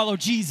 I'm going to follow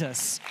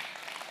Jesus.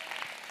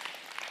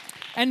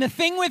 And the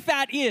thing with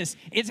that is,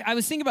 I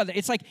was thinking about that.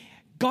 It's like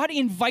God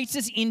invites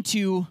us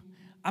into,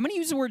 I'm going to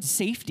use the word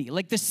safety,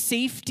 like the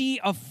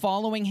safety of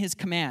following his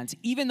commands.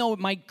 Even though it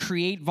might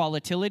create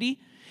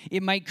volatility,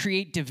 it might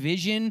create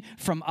division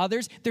from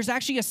others, there's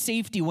actually a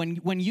safety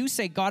when you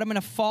say, God, I'm going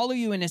to follow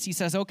you in this. He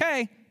says,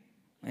 okay,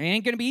 it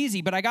ain't going to be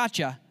easy, but I got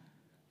you.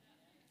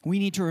 We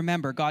need to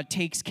remember God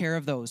takes care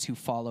of those who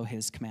follow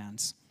his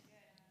commands.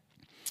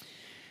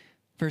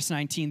 Verse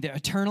 19, the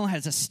Eternal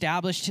has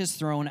established his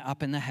throne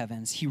up in the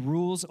heavens. He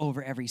rules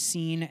over every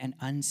seen and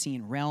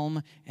unseen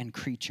realm and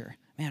creature.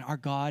 Man, our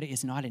God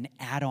is not an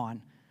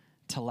add-on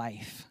to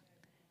life.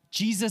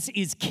 Jesus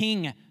is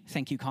king.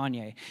 Thank you,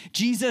 Kanye.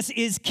 Jesus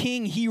is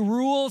king. He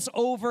rules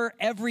over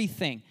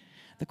everything.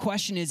 The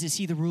question is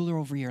he the ruler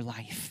over your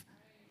life?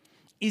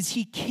 Is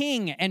he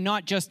king and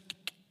not just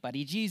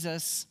buddy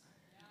Jesus?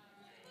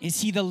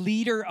 Is he the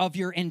leader of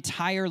your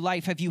entire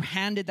life? Have you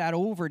handed that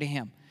over to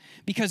him?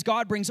 Because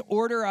God brings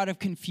order out of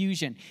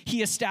confusion.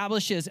 He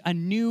establishes a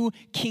new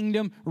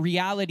kingdom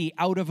reality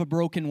out of a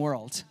broken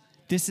world.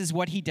 This is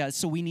what he does.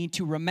 So we need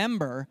to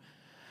remember,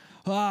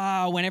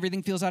 when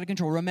everything feels out of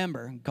control,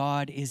 remember,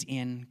 God is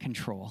in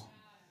control.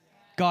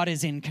 God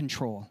is in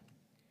control.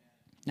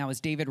 Now, as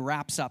David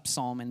wraps up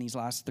Psalm in these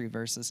last 3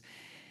 verses,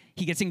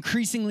 he gets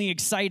increasingly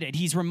excited.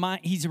 He's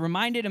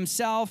reminded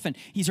himself and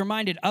he's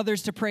reminded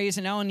others to praise.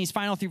 And now in these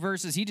final 3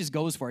 verses, he just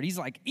goes for it. He's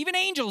like, even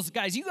angels,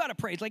 guys, you got to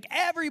praise. Like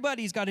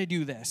everybody's got to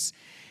do this.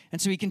 And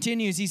so he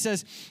continues. He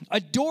says,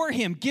 adore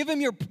him. Give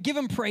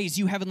him praise,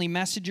 you heavenly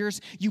messengers,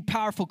 you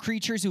powerful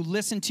creatures who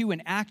listen to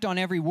and act on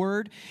every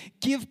word.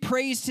 Give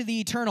praise to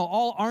the Eternal,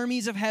 all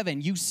armies of heaven,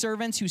 you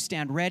servants who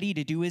stand ready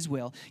to do his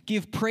will.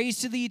 Give praise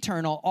to the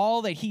Eternal,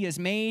 all that he has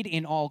made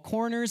in all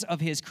corners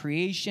of his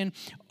creation.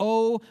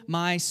 Oh,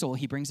 my soul.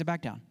 He brings it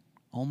back down.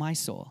 Oh, my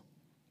soul,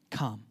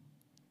 come,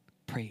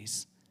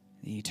 praise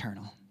the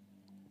Eternal.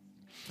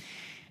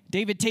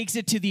 David takes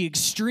it to the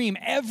extreme.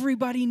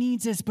 Everybody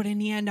needs this, but in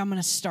the end, I'm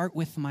going to start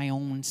with my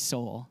own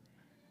soul.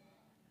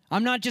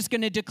 I'm not just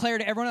going to declare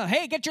to everyone else,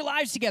 hey, get your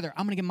lives together.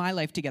 I'm going to get my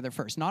life together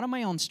first, not on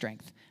my own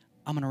strength.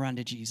 I'm going to run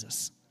to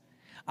Jesus.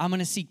 I'm going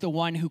to seek the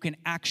one who can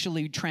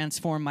actually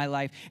transform my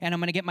life, and I'm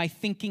going to get my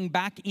thinking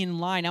back in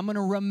line. I'm going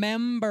to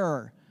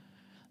remember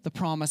the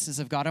promises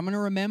of God. I'm going to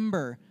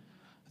remember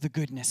the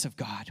goodness of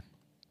God.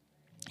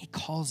 He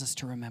calls us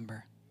to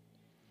remember.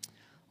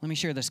 Let me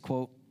share this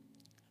quote.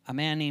 A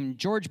man named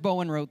George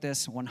Bowen wrote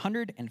this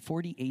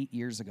 148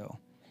 years ago.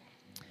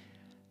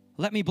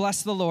 Let me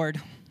bless the Lord.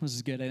 This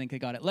is good. I think I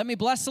got it. Let me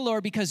bless the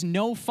Lord because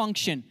no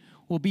function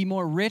will be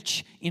more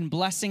rich in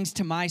blessings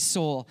to my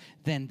soul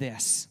than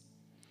this.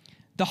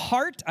 The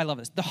heart, I love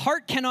this. The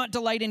heart cannot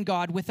delight in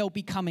God without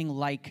becoming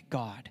like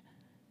God.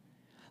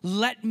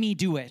 Let me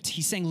do it.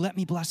 He's saying, let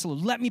me bless the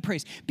Lord. Let me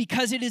praise.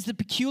 Because it is the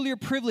peculiar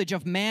privilege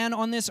of man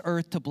on this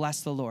earth to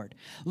bless the Lord.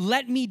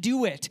 Let me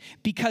do it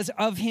because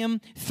of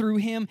him, through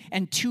him,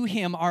 and to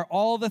him are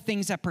all the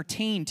things that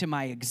pertain to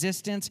my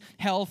existence,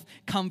 health,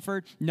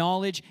 comfort,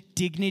 knowledge,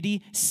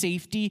 dignity,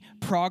 safety,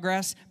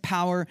 progress,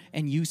 power,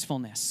 and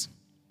usefulness.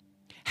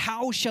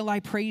 How shall I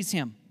praise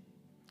him?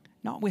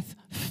 Not with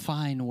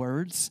fine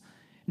words.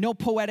 No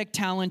poetic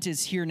talent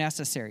is here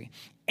necessary.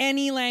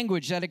 Any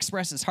language that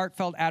expresses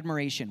heartfelt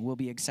admiration will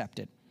be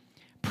accepted.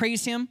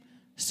 Praise him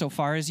so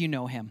far as you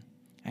know him,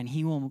 and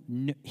he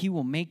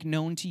will make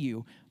known to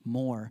you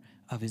more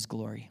of his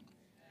glory.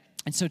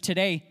 And so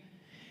today,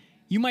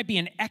 you might be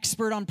an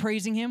expert on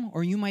praising him,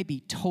 or you might be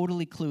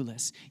totally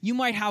clueless. You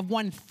might have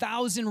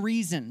 1,000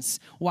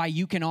 reasons why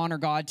you can honor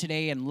God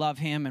today and love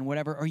him and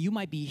whatever, or you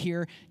might be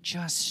here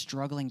just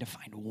struggling to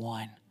find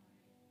one.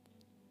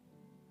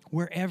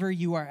 Wherever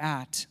you are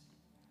at,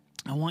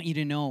 I want you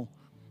to know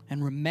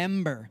and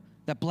remember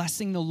that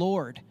blessing the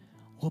Lord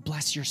will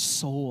bless your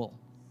soul.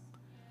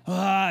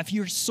 If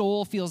your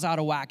soul feels out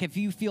of whack, if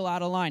you feel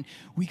out of line,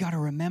 we got to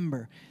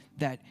remember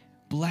that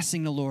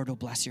blessing the Lord will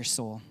bless your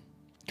soul.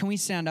 Can we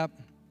stand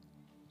up?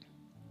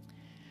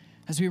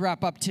 As we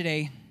wrap up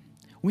today,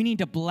 we need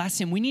to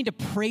bless him. We need to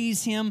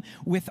praise him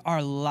with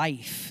our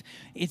life.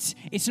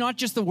 It's not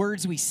just the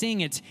words we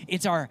sing.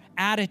 It's our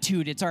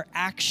attitude. It's our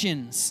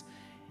actions.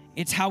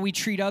 It's how we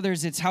treat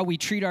others. It's how we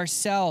treat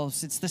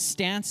ourselves. It's the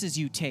stances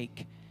you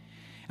take.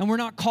 And we're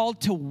not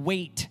called to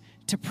wait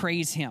to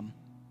praise him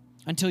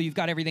until you've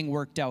got everything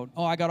worked out.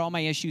 Oh, I got all my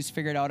issues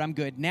figured out. I'm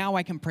good. Now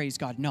I can praise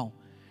God. No.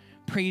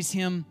 Praise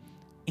him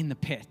in the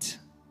pit.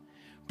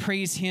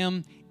 Praise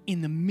him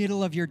in the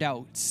middle of your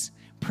doubts.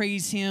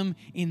 Praise him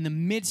in the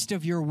midst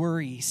of your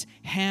worries.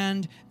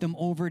 Hand them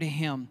over to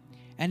him.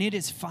 And it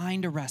is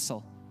fine to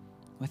wrestle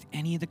with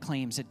any of the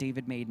claims that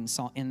David made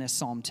in this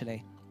psalm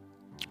today.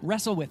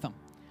 Wrestle with them.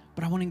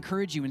 But I want to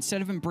encourage you,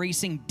 instead of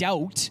embracing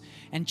doubt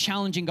and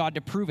challenging God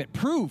to prove it,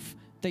 prove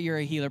that you're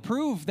a healer,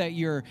 prove that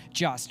you're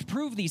just,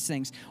 prove these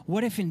things.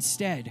 What if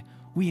instead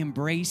we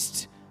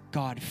embraced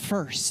God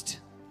first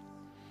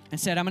and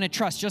said, I'm going to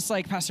trust, just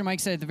like Pastor Mike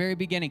said at the very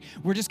beginning,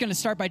 we're just going to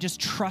start by just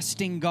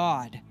trusting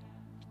God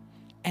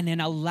and then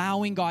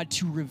allowing God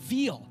to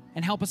reveal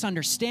and help us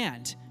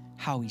understand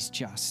how he's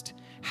just,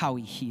 how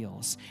he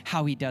heals,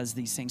 how he does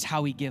these things,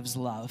 how he gives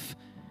love.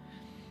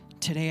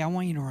 Today, I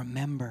want you to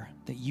remember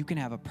that you can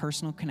have a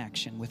personal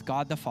connection with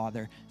God the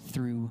Father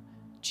through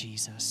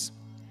Jesus.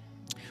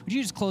 Would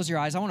you just close your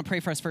eyes? I want to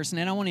pray for us first, and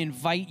then I want to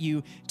invite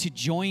you to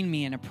join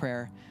me in a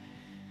prayer.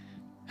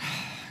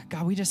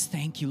 God, we just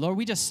thank you. Lord,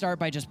 we just start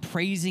by just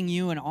praising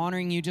you and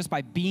honoring you just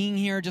by being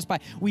here,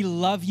 we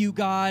love you,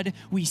 God.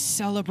 We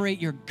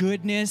celebrate your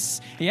goodness.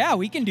 Yeah,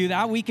 we can do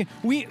that.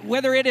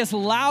 Whether it is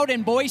loud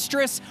and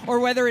boisterous or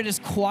whether it is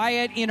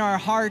quiet in our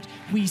heart,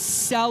 we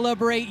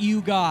celebrate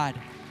you, God.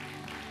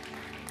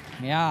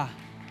 Yeah,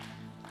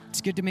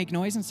 it's good to make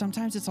noise, and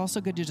sometimes it's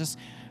also good to just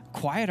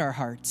quiet our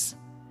hearts.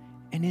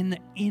 And in the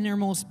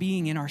innermost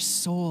being, in our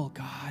soul,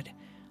 God,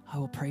 I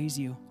will praise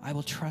you. I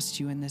will trust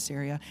you in this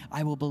area.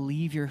 I will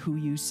believe you're who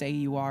you say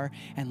you are,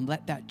 and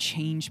let that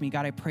change me.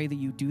 God, I pray that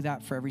you do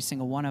that for every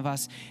single one of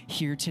us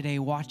here today,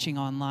 watching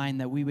online,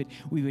 that we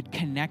would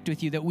connect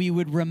with you, that we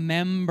would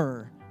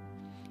remember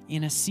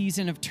in a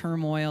season of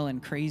turmoil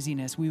and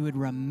craziness, we would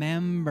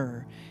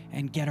remember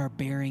and get our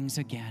bearings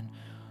again,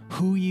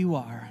 who you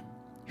are,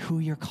 who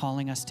you're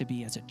calling us to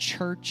be as a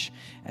church,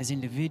 as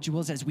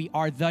individuals, as we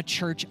are the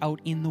church out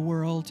in the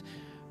world.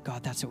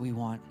 God, that's what we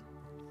want.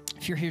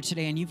 If you're here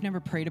today and you've never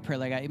prayed a prayer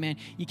like that, man,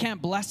 you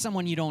can't bless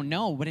someone you don't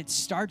know, but it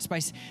starts by,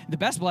 the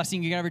best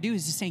blessing you can ever do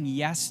is just saying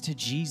yes to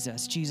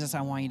Jesus. Jesus,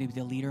 I want you to be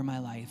the leader of my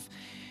life.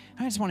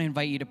 I just want to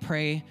invite you to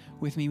pray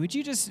with me. Would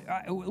you just,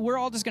 we're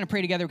all just going to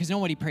pray together because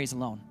nobody prays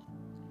alone.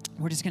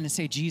 We're just going to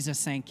say,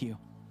 Jesus, thank you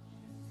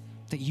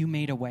that you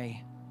made a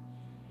way,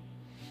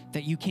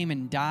 that you came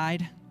and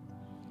died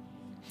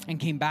and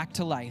came back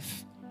to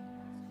life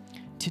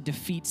to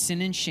defeat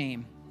sin and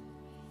shame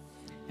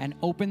and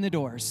open the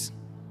doors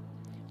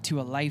to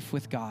a life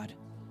with God.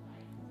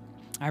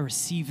 I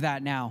receive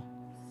that now.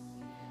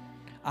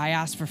 I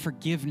ask for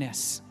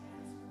forgiveness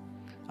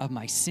of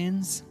my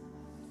sins,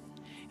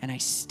 and I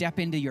step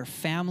into your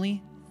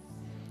family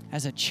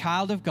as a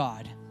child of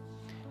God.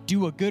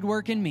 Do a good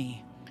work in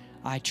me.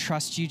 I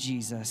trust you,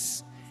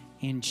 Jesus.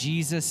 In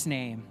Jesus'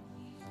 name,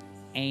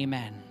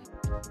 amen.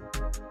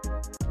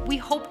 We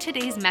hope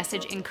today's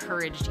message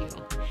encouraged you.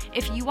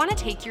 If you want to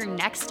take your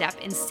next step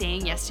in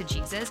saying yes to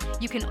Jesus,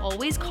 you can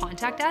always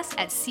contact us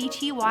at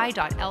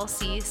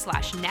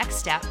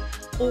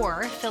cty.lc/nextstep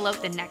or fill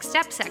out the next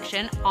step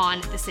section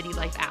on the City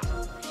Life app.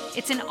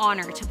 It's an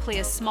honor to play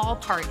a small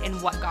part in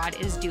what God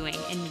is doing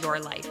in your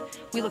life.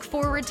 We look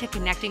forward to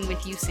connecting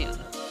with you soon.